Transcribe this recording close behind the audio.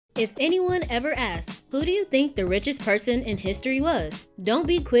If anyone ever asks, who do you think the richest person in history was? Don't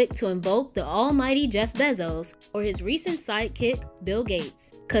be quick to invoke the almighty Jeff Bezos or his recent sidekick, Bill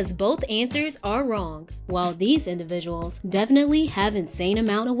Gates, cause both answers are wrong. While these individuals definitely have insane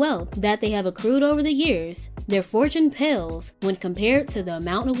amount of wealth that they have accrued over the years, their fortune pales when compared to the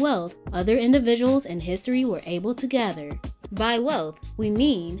amount of wealth other individuals in history were able to gather. By wealth, we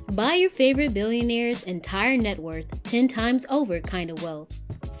mean buy your favorite billionaire's entire net worth 10 times over kind of wealth.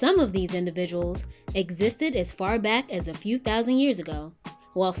 Some of these individuals existed as far back as a few thousand years ago,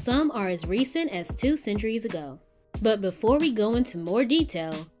 while some are as recent as 2 centuries ago. But before we go into more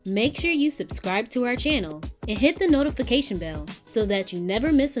detail, make sure you subscribe to our channel and hit the notification bell so that you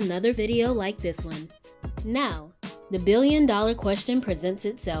never miss another video like this one. Now, the billion-dollar question presents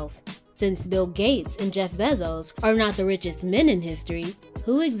itself. Since Bill Gates and Jeff Bezos are not the richest men in history,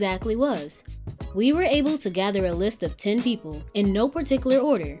 who exactly was? We were able to gather a list of 10 people, in no particular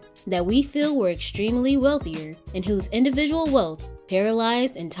order, that we feel were extremely wealthier and whose individual wealth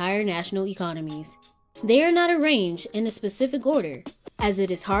paralyzed entire national economies. They are not arranged in a specific order, as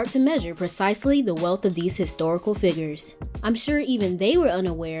it is hard to measure precisely the wealth of these historical figures. I'm sure even they were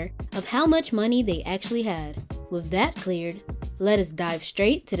unaware of how much money they actually had. With that cleared, let us dive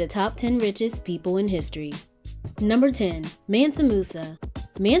straight to the top 10 richest people in history. Number 10. Mansa Musa.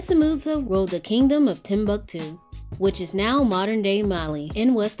 Mansa Musa ruled the kingdom of Timbuktu, which is now modern-day Mali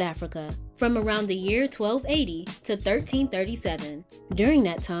in West Africa, from around the year 1280 to 1337. During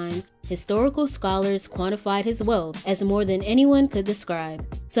that time, historical scholars quantified his wealth as more than anyone could describe.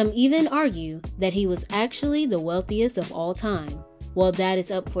 Some even argue that he was actually the wealthiest of all time. While that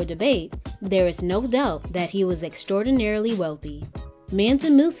is up for debate, there is no doubt that he was extraordinarily wealthy. Mansa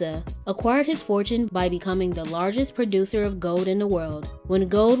Musa acquired his fortune by becoming the largest producer of gold in the world when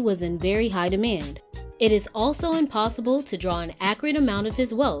gold was in very high demand. It is also impossible to draw an accurate amount of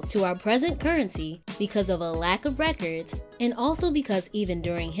his wealth to our present currency because of a lack of records, and also because even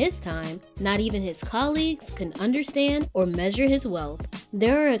during his time, not even his colleagues can understand or measure his wealth.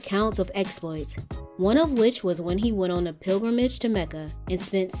 There are accounts of exploits, one of which was when he went on a pilgrimage to Mecca and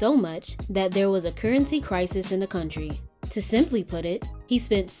spent so much that there was a currency crisis in the country. To simply put it, he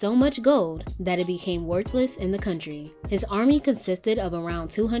spent so much gold that it became worthless in the country. His army consisted of around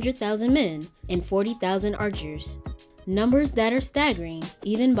 200,000 men and 40,000 archers. Numbers that are staggering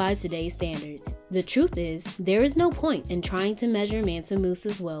even by today's standards. The truth is, there is no point in trying to measure Mansa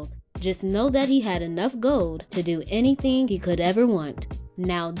Musa's wealth. Just know that he had enough gold to do anything he could ever want.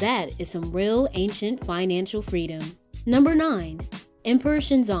 Now that is some real ancient financial freedom. Number 9. Emperor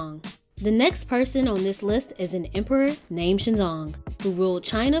Shenzong. The next person on this list is an emperor named Shenzong, who ruled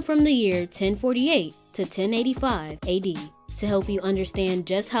China from the year 1048 to 1085 AD. To help you understand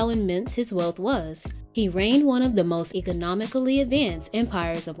just how immense his wealth was, he reigned one of the most economically advanced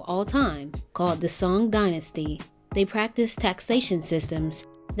empires of all time, called the Song Dynasty. They practiced taxation systems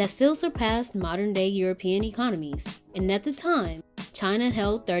that still surpassed modern-day European economies, and at the time, China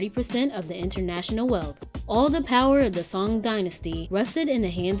held 30% of the international wealth. All the power of the Song Dynasty rested in the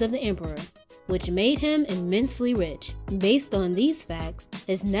hands of the emperor, which made him immensely rich. Based on these facts,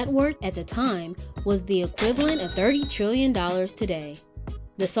 his net worth at the time was the equivalent of $30 trillion today.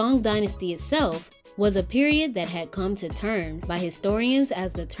 The Song Dynasty itself was a period that had come to term by historians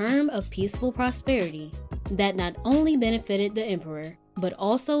as the term of peaceful prosperity that not only benefited the emperor, but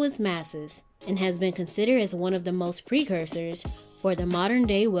also its masses, and has been considered as one of the most precursors for the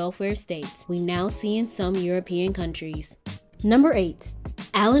modern-day welfare states we now see in some European countries. Number 8.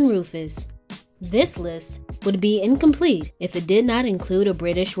 Alan Rufus. This list would be incomplete if it did not include a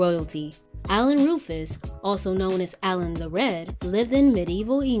British royalty. Alan Rufus, also known as Alan the Red, lived in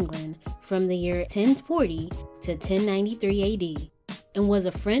medieval England from the year 1040 to 1093 AD. And was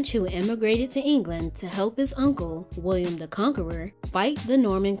a French who immigrated to England to help his uncle, William the Conqueror, fight the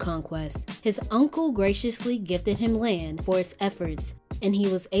Norman conquest. His uncle graciously gifted him land for his efforts, and he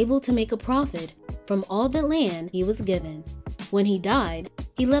was able to make a profit from all the land he was given. When he died,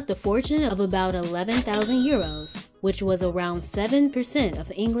 he left a fortune of about 11,000 euros, which was around 7%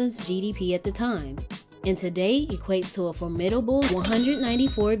 of England's GDP at the time, and today equates to a formidable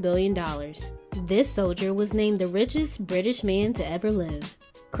 $194 billion. This soldier was named the richest British man to ever live.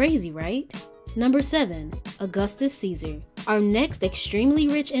 Crazy, right? Number 7. Augustus Caeser. Our next extremely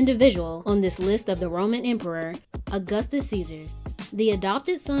rich individual on this list of the Roman Emperor, Augustus Caesar, the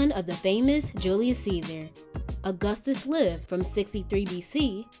adopted son of the famous Julius Caesar. Augustus lived from 63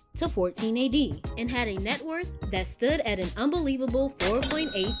 BC to 14 AD and had a net worth that stood at an unbelievable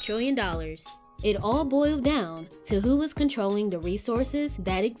 $4.8 trillion. It all boiled down to who was controlling the resources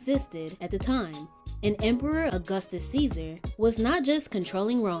that existed at the time. And Emperor Augustus Caesar was not just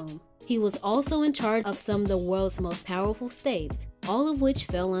controlling Rome, he was also in charge of some of the world's most powerful states, all of which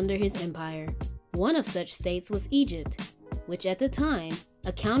fell under his empire. One of such states was Egypt, which at the time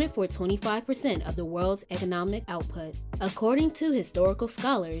accounted for 25% of the world's economic output. According to historical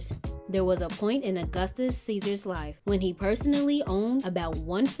scholars, there was a point in Augustus Caesar's life when he personally owned about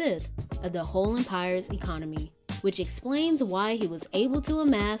 1/5 of the whole empire's economy, which explains why he was able to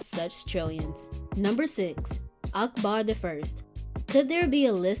amass such trillions. Number 6. Akbar I. Could there be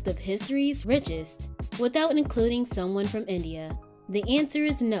a list of history's richest without including someone from India? The answer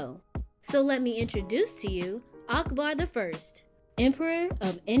is no. So let me introduce to you Akbar I, Emperor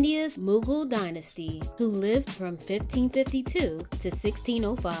of India's Mughal dynasty, who lived from 1552 to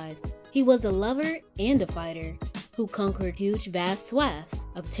 1605. He was a lover and a fighter who conquered huge vast swaths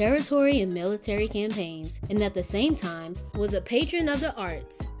of territory in military campaigns, and at the same time was a patron of the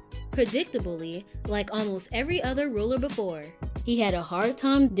arts. Predictably, like almost every other ruler before, he had a hard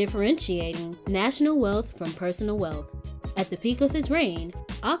time differentiating national wealth from personal wealth. At the peak of his reign,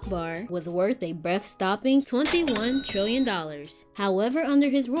 Akbar was worth a breath-stopping $21 trillion. However, under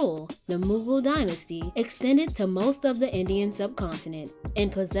his rule, the Mughal dynasty extended to most of the Indian subcontinent and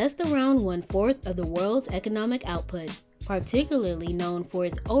possessed around 1/4 of the world's economic output. Particularly known for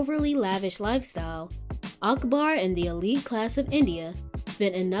its overly lavish lifestyle, Akbar and the elite class of India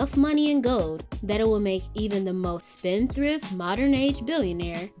spent enough money in gold that it will make even the most spendthrift modern-age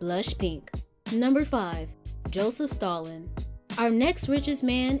billionaire blush pink. Number 5. Joseph Stalin. Our next richest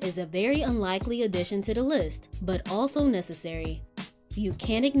man is a very unlikely addition to the list, but also necessary. You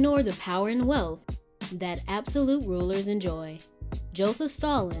can't ignore the power and wealth that absolute rulers enjoy. Joseph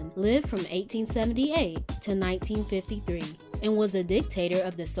Stalin lived from 1878 to 1953 and was the dictator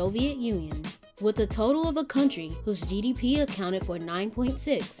of the Soviet Union. With a total of a country whose GDP accounted for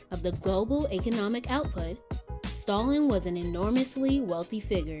 9.6% of the global economic output, Stalin was an enormously wealthy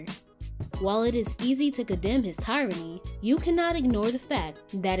figure. While it is easy to condemn his tyranny, you cannot ignore the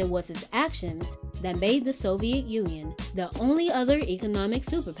fact that it was his actions that made the Soviet Union the only other economic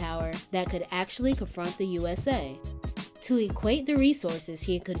superpower that could actually confront the USA. To equate the resources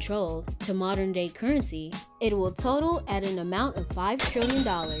he controlled to modern-day currency, it will total at an amount of $5 trillion.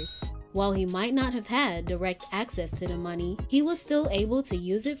 While he might not have had direct access to the money, he was still able to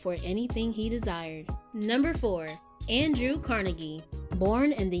use it for anything he desired. Number 4. Andrew Carnegie.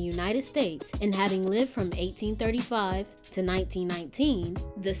 Born in the United States and having lived from 1835 to 1919,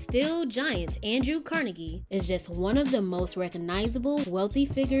 the steel giant Andrew Carnegie is just one of the most recognizable wealthy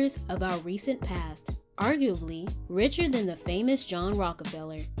figures of our recent past. Arguably richer than the famous John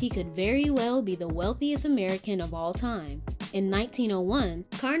Rockefeller, he could very well be the wealthiest American of all time. In 1901,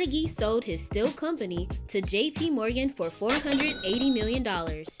 Carnegie sold his steel company to J.P. Morgan for $480 million,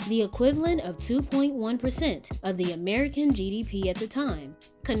 the equivalent of 2.1% of the American GDP at the time.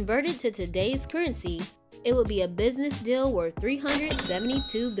 Converted to today's currency, it would be a business deal worth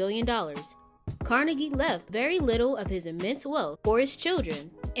 $372 billion. Carnegie left very little of his immense wealth for his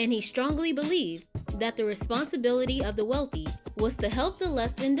children, and he strongly believed that the responsibility of the wealthy was to help the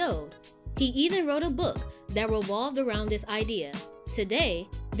less endowed. He even wrote a book that revolved around this idea. Today,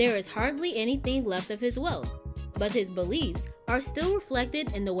 there is hardly anything left of his wealth, but his beliefs are still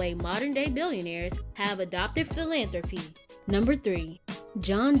reflected in the way modern-day billionaires have adopted philanthropy. Number 3.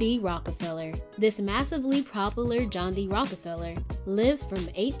 John D. Rockefeller. This massively popular John D. Rockefeller lived from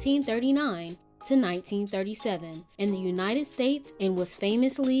 1839 to 1937 in the United States and was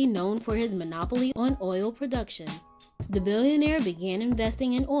famously known for his monopoly on oil production. The billionaire began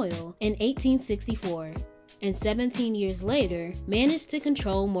investing in oil in 1864, and 17 years later managed to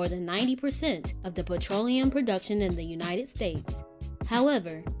control more than 90% of the petroleum production in the United States.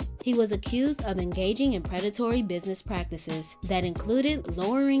 However, he was accused of engaging in predatory business practices that included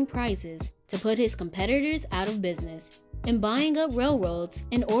lowering prices to put his competitors out of business and buying up railroads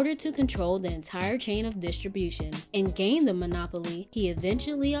in order to control the entire chain of distribution and gain the monopoly he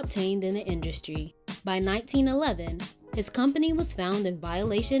eventually obtained in the industry. By 1911, his company was found in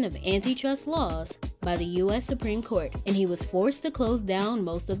violation of antitrust laws by the U.S. Supreme Court, and he was forced to close down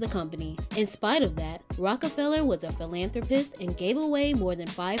most of the company. In spite of that, Rockefeller was a philanthropist and gave away more than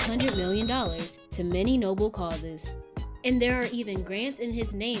 $500 million to many noble causes. And there are even grants in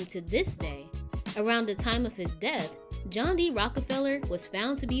his name to this day. Around the time of his death, John D. Rockefeller was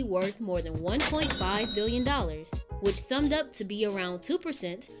found to be worth more than $1.5 billion, which summed up to be around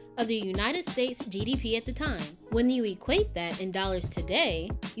 2% of the United States GDP at the time. When you equate that in dollars today,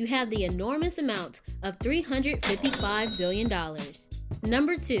 you have the enormous amount of $355 billion.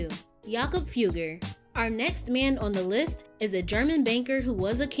 Number 2. Jakob Fugger. Our next man on the list is a German banker who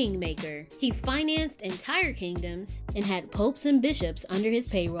was a kingmaker. He financed entire kingdoms and had popes and bishops under his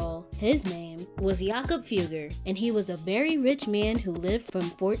payroll. His name was Jakob Fugger, and he was a very rich man who lived from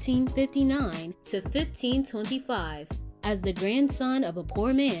 1459 to 1525. As the grandson of a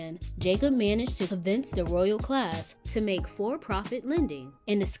poor man, Jacob managed to convince the royal class to make for-profit lending,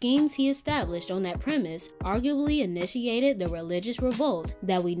 and the schemes he established on that premise arguably initiated the religious revolt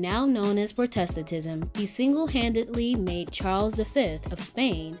that we now know as Protestantism. He single-handedly made Charles V of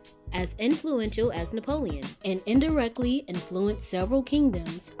Spain as influential as Napoleon, and indirectly influenced several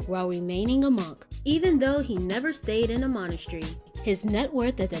kingdoms while remaining a monk, even though he never stayed in a monastery. His net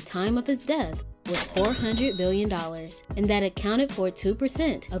worth at the time of his death was $400 billion, and that accounted for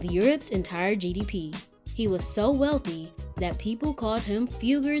 2% of Europe's entire GDP. He was so wealthy that people called him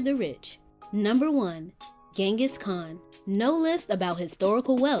Fugger the Rich. Number 1. Genghis Khan. No list about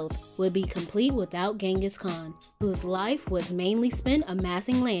historical wealth would be complete without Genghis Khan, whose life was mainly spent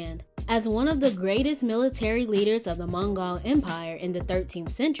amassing land. As one of the greatest military leaders of the Mongol Empire in the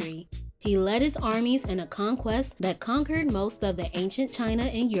 13th century, he led his armies in a conquest that conquered most of the ancient China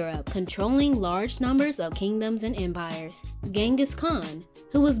and Europe, controlling large numbers of kingdoms and empires. Genghis Khan,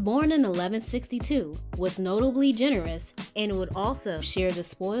 who was born in 1162, was notably generous and would also share the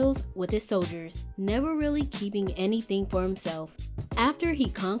spoils with his soldiers, never really keeping anything for himself. After he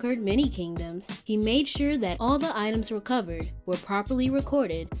conquered many kingdoms, he made sure that all the items recovered were properly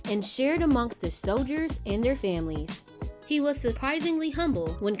recorded and shared amongst his soldiers and their families. He was surprisingly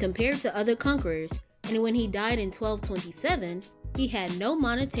humble when compared to other conquerors, and when he died in 1227, he had no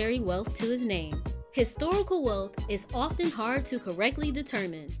monetary wealth to his name. Historical wealth is often hard to correctly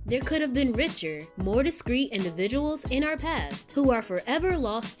determine. There could have been richer, more discreet individuals in our past who are forever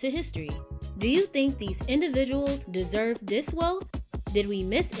lost to history. Do you think these individuals deserve this wealth? Did we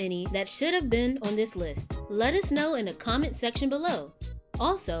miss any that should have been on this list? Let us know in the comment section below.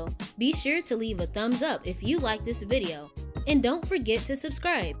 Also, be sure to leave a thumbs up if you like this video, and don't forget to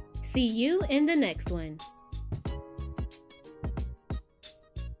subscribe. See you in the next one.